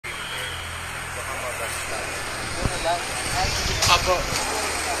Apo.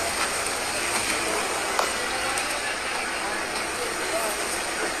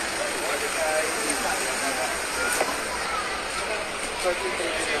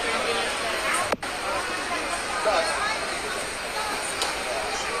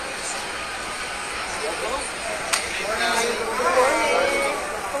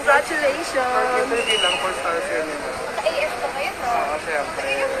 Congratulations! Hindi lang 4 stars yun. AF pa kayo, no? Oo, siyempre.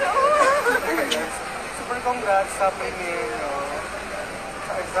 Super congrats sa premiere, no?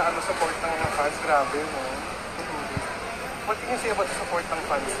 Sa support ng mga fans, grabe, no? What can you say about the support ng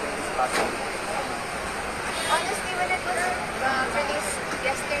fans in this past week? Honestly, when it was released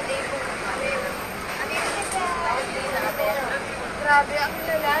yesterday, ano yung birthday namin? Grabe, ang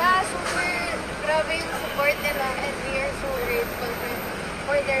lala. Super grabe yung support nila and we are so grateful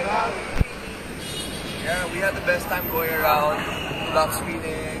for their love. Yeah, we had the best time going around, block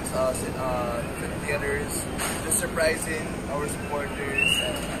screenings, film theaters, just surprising our supporters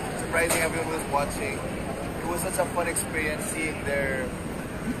and surprising everyone who was watching. It was such a fun experience seeing their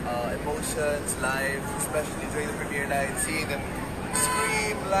emotions live, especially during the premiere night, seeing them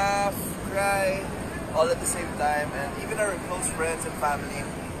scream, laugh, cry, all at the same time, and even our close friends and family,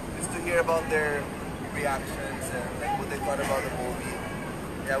 just to hear about their reactions and like what they thought about the movie.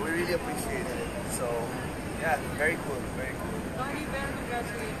 Yeah, we really appreciated it. So, yeah, very cool, very cool. DonBelle,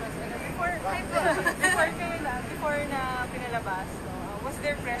 congratulations. Before na pinalabas, was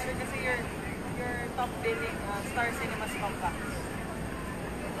there pressure kasi your top billing Star Cinemas comeback?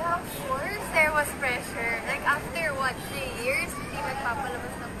 Yeah, of course, there was pressure. Like, after what, 3 years, hindi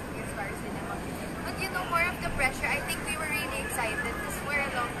magpapalabas ng movie Star Cinema. But you know, more of the pressure, I think we were really excited because for a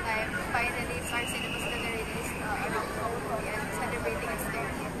long time, finally, Star Cinema's gonna release around Hong and celebrating its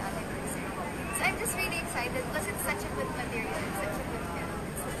 30th anniversary. So I'm just really excited because it's such a good material, it's such a good film,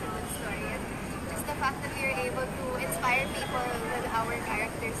 it's such a good story. And just the fact that we were able to inspire people with our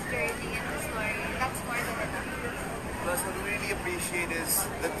characters' journey and the story, that's more than enough. Plus, what we really appreciate is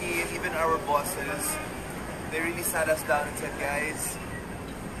the team, even our bosses, they really sat us down and said, guys,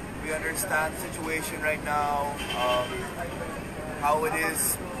 we understand the situation right now, how it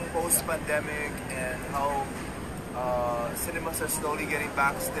is post-pandemic and how cinemas are slowly getting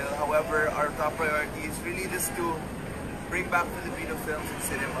back still. However, our top priority is really just to bring back Filipino films in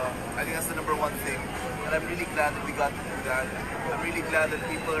cinema. I think that's the #1 thing. And I'm really glad that we got to do that. I'm really glad that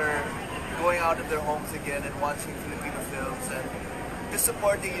people are going out of their homes again and watching Filipino films and just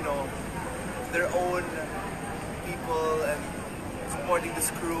supporting, you know, their own people and supporting this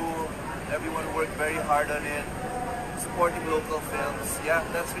crew. Everyone worked very hard on it, supporting local films. Yeah,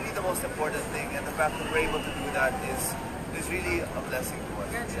 that's really the most important thing, and the fact that we're able to do that is really a blessing to us.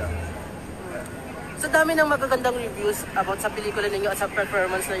 Yeah. Sa dami ng magagandang reviews about sa pelikula ninyo at sa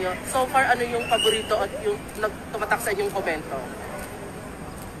performance ninyo, so far ano yung paborito at yung tumatak sa inyong komento?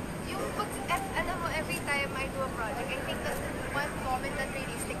 Alam mo, every time I do a project, I think that one comment that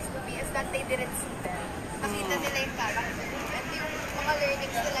really sticks to me is that they didn't see them. Nakita nila yung character. And yung mga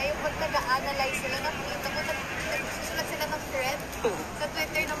learnings nila, yung pag nag-a-analyze sila, nakita ko, nagsusulat sila ng thread sa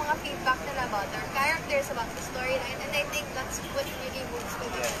Twitter ng mga feedback nila about their characters, about the storyline. And I think that's what really moves me.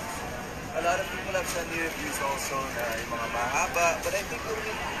 Yeah. A lot of people have sent me reviews also na yung mga mahaba, but I think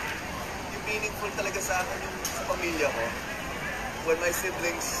yung meaningful talaga sa akin yung sa pamilya ko. When my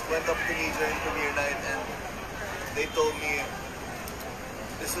siblings went up to me during premiere night and they told me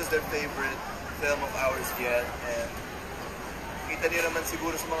this was their favorite film of ours yet, and kita niyo naman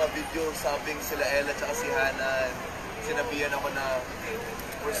siguro sa mga video sabing sila Ella at si Hannah, and sinabihan ako na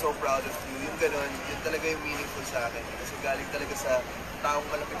we're so proud of you. Yung ganun, yun talaga yung meaningful sa akin kasi galing talaga sa taong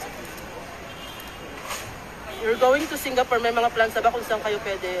malapit sa puso ko. You're going to Singapore, may mga plans na ba kung saan kayo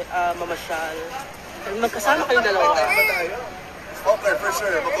pwede mamasyal? Magkasama kayo dalawa? Hawker, for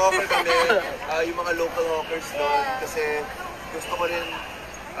sure. Mag-offer kami yung mga local hawkers doon kasi gusto ko rin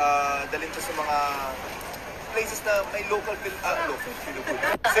dalhin ko sa mga places na may local food.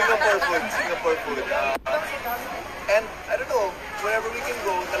 Singapore food. And I don't know, wherever we can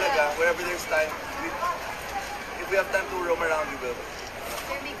go talaga, wherever there's time, if we have time to roam around, we will.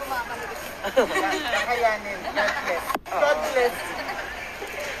 Hindi ko makakalimutan. Kakayanin. God bless.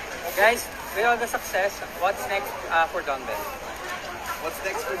 Guys, with all the success, what's next for DonBelle? What's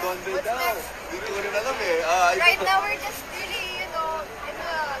next for DonBelle now? Hindi ko rin alam eh. Right now, we're just really, you know, in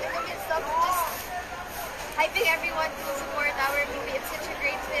the midst of just hyping everyone to support our movie. It's such a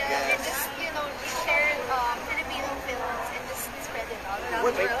great film. Yes. And just, you know, share Filipino films and just spread it all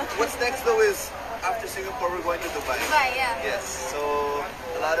around the world. What's next though is, after Singapore, we're going to Dubai. Dubai, yeah. Yes, so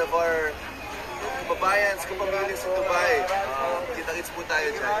a lot of our kababayans, kapamilya sa Dubai. Kita-kits po tayo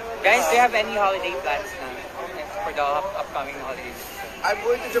dyan. Guys, do you have any holiday plans na for the upcoming holidays? I'm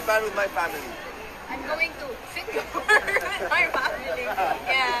going to Japan with my family. I'm going to Singapore with my family.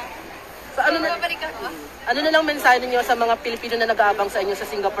 Yeah. So ano na, Babalik ako. ano na lang mensahe ninyo sa mga Pilipino na nag-aabang sa inyo sa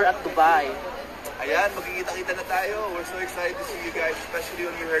Singapore at Dubai? Ayan, magkikita-kita na tayo. We're so excited to see you guys, especially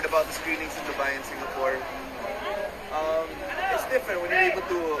when we heard about the screenings in Dubai and Singapore. It's different when you're able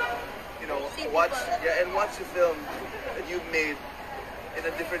to, you know, watch the film that you've made in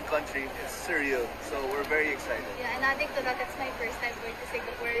a different country. It's surreal. So we're very excited. Yeah, and adding to that, it's my first time going to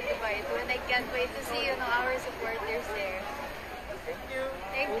Singapore and Dubai too, and I can't wait to see, our supporters there. Thank you.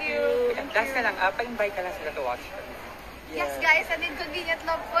 Thank you. Last na lang, pa-invite ka lang sila to watch. Yes, guys, and Inconvenient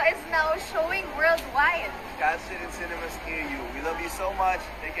Love po is now showing worldwide. Catch it in cinemas near you. We love you so much.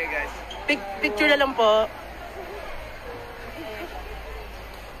 Take care, guys. Picture na lang po.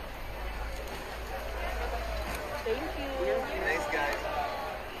 Thank you. Thanks, guys.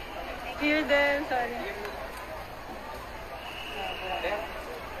 Here then, sorry.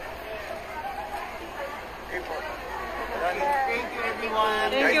 Thank you,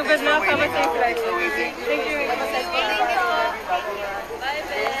 everyone. Thank you, good luck. Have a safe flight. Thanks for waiting. Thank you. Bye,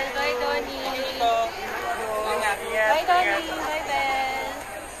 Ben. Bye, Donnie. Bye, Donnie. Bye, Ben.